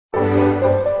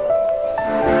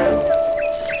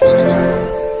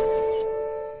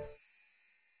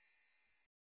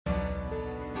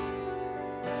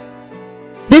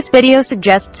video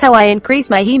suggests how I increase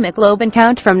my hemoglobin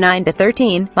count from 9 to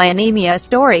 13, my anemia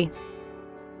story.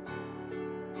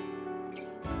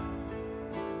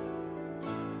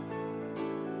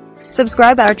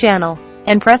 Subscribe our channel,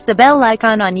 and press the bell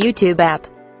icon on YouTube app.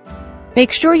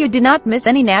 Make sure you do not miss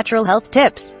any natural health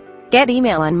tips. Get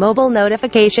email and mobile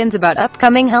notifications about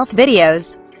upcoming health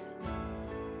videos.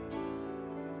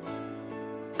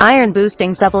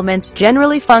 Iron-boosting supplements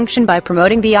generally function by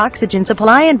promoting the oxygen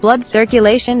supply and blood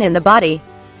circulation in the body.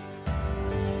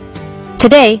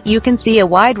 Today, you can see a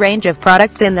wide range of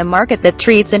products in the market that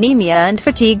treats anemia and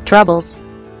fatigue troubles.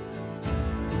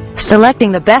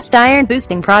 Selecting the best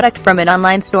iron-boosting product from an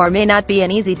online store may not be an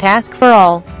easy task for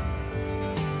all.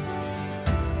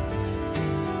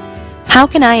 How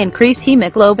can I increase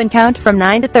hemoglobin count from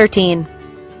 9 to 13?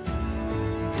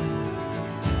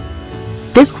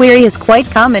 This query is quite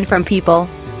common from people.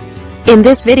 In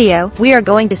this video, we are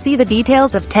going to see the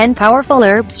details of 10 powerful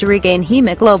herbs to regain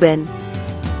hemoglobin.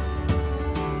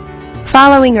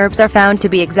 Following herbs are found to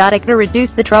be exotic to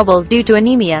reduce the troubles due to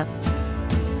anemia.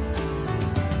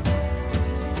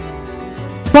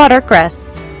 Watercress.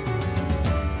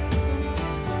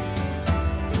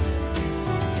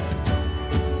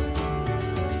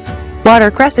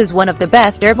 Watercress is one of the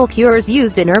best herbal cures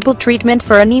used in herbal treatment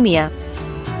for anemia.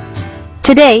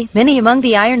 Today, many among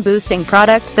the iron-boosting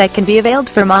products that can be availed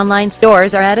from online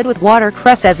stores are added with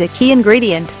watercress as a key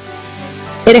ingredient.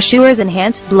 It assures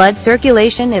enhanced blood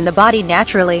circulation in the body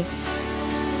naturally.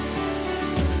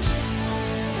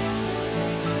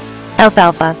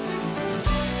 Alfalfa.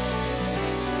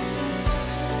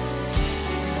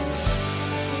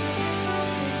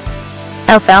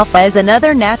 Alfalfa is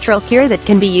another natural cure that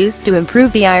can be used to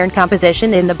improve the iron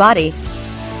composition in the body.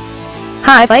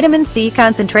 High vitamin C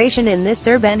concentration in this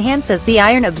herb enhances the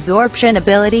iron absorption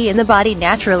ability in the body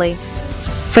naturally.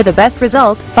 For the best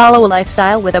result, follow a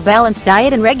lifestyle with a balanced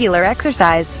diet and regular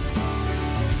exercise.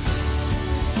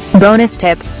 Bonus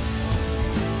tip.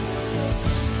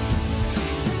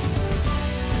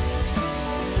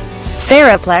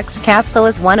 Feroplex capsule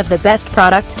is one of the best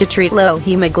products to treat low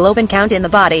hemoglobin count in the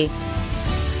body.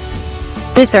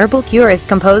 This herbal cure is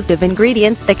composed of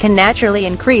ingredients that can naturally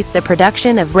increase the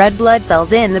production of red blood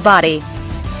cells in the body.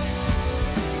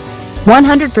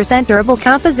 100% herbal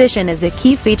composition is a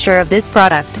key feature of this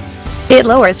product. It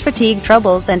lowers fatigue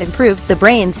troubles and improves the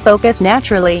brain's focus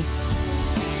naturally.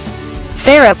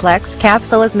 Feroplex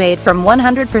capsule is made from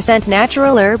 100%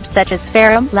 natural herbs such as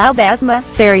ferrum, laubasma,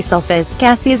 ferisulfas,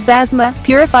 cassius basma,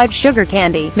 purified sugar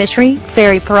candy, mishri,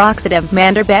 feri peroxidum,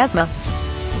 mandarbasma.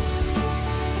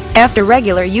 After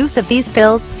regular use of these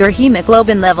pills, your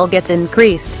hemoglobin level gets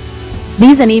increased.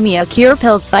 These anemia cure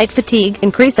pills fight fatigue,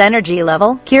 increase energy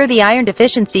level, cure the iron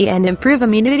deficiency and improve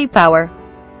immunity power.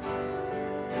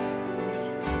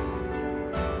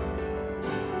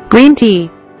 Green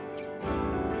tea.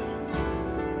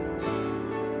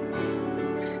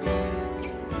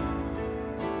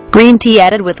 Green tea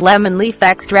added with lemon leaf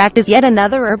extract is yet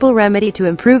another herbal remedy to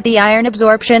improve the iron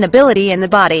absorption ability in the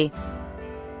body.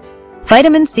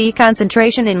 Vitamin C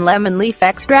concentration in lemon leaf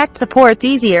extract supports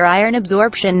easier iron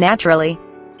absorption naturally.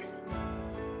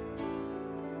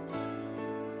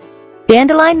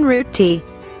 Dandelion root tea.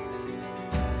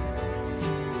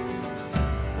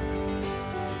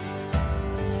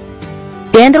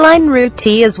 Dandelion root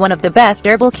tea is one of the best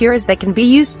herbal cures that can be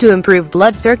used to improve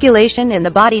blood circulation in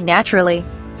the body naturally.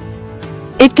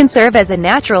 It can serve as a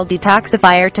natural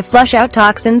detoxifier to flush out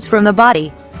toxins from the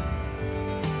body.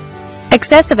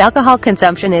 Excessive alcohol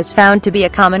consumption is found to be a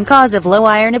common cause of low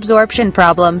iron absorption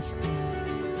problems.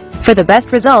 For the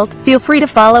best result, feel free to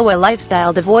follow a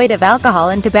lifestyle devoid of alcohol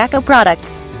and tobacco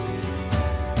products.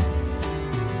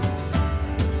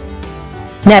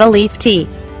 Nettle leaf tea.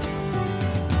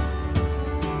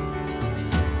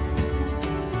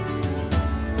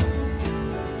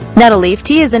 Nettle leaf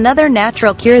tea is another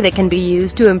natural cure that can be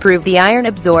used to improve the iron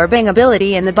absorbing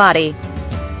ability in the body.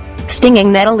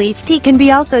 Stinging nettle leaf tea can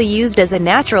be also used as a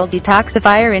natural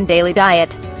detoxifier in daily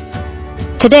diet.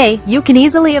 Today, you can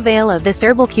easily avail of this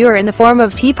herbal cure in the form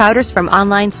of tea powders from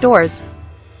online stores.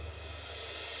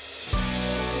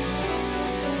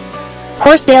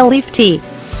 Horsetail leaf tea.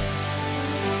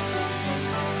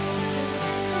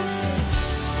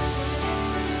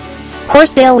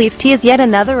 Horsetail leaf tea is yet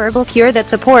another herbal cure that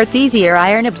supports easier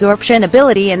iron absorption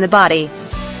ability in the body.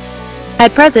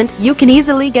 At present, you can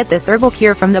easily get this herbal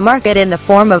cure from the market in the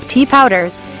form of tea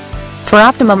powders. For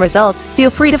optimum results, feel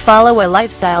free to follow a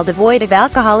lifestyle devoid of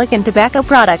alcoholic and tobacco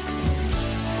products.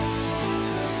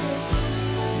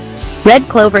 Red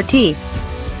clover tea.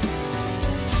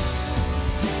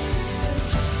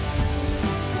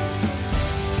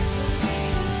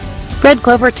 Red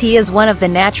clover tea is one of the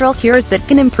natural cures that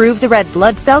can improve the red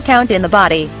blood cell count in the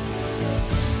body.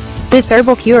 This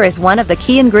herbal cure is one of the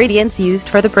key ingredients used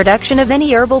for the production of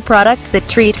any herbal products that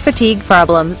treat fatigue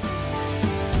problems.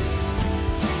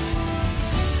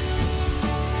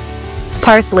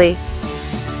 Parsley.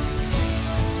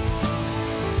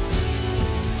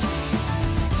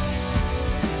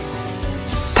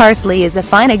 Parsley is a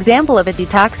fine example of a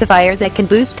detoxifier that can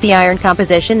boost the iron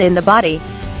composition in the body.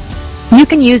 You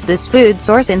can use this food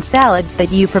source in salads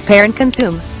that you prepare and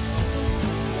consume.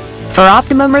 For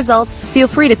optimum results, feel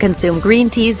free to consume green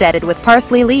teas added with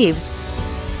parsley leaves.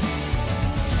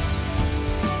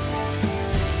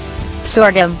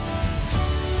 Sorghum.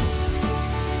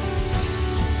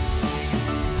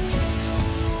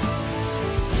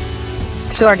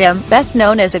 Sorghum, best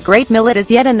known as a great millet, is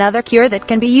yet another cure that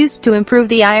can be used to improve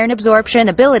the iron absorption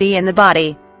ability in the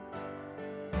body.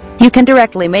 You can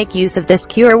directly make use of this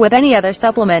cure with any other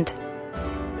supplement.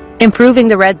 Improving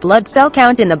the red blood cell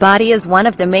count in the body is one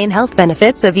of the main health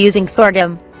benefits of using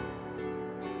sorghum.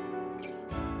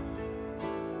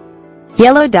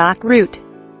 Yellow dock root.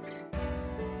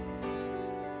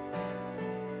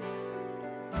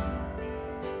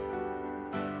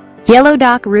 Yellow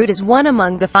dock root is one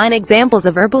among the fine examples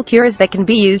of herbal cures that can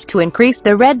be used to increase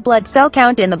the red blood cell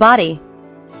count in the body.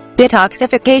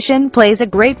 Detoxification plays a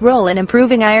great role in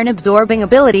improving iron-absorbing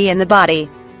ability in the body.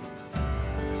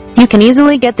 You can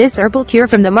easily get this herbal cure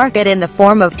from the market in the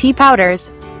form of tea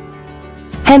powders.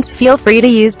 Hence, feel free to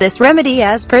use this remedy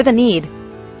as per the need.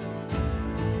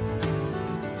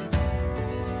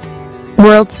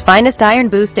 World's finest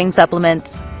iron-boosting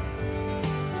supplements.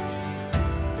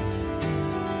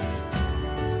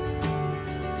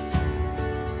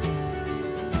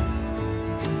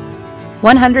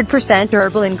 %100%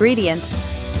 herbal ingredients.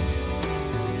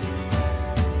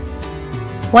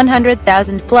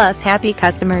 100,000 plus happy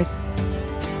customers.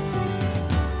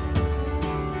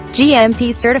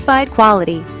 GMP certified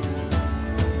quality.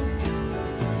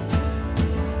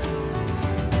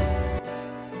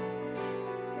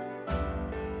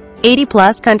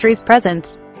 +80 countries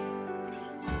presence.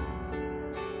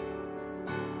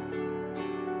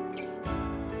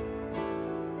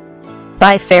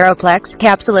 Buy Feroplex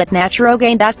capsule at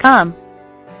naturogain.com.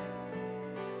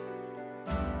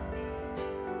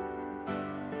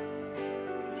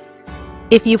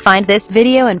 If you find this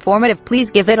video informative,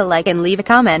 please give it a like and leave a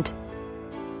comment.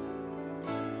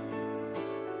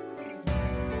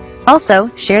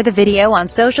 Also, share the video on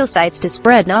social sites to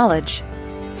spread knowledge.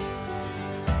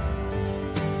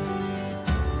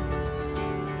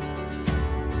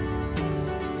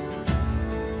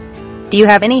 Do you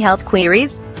have any health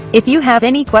queries? If you have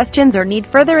any questions or need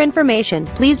further information,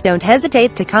 please don't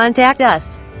hesitate to contact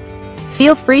us.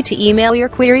 Feel free to email your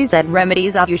queries at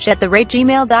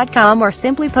remediesofyoush@gmail.com or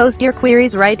simply post your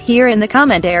queries right here in the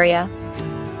comment area.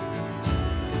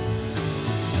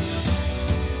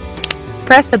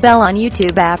 Press the bell on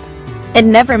YouTube app and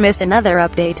never miss another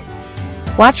update.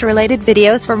 Watch related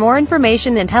videos for more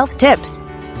information and health tips.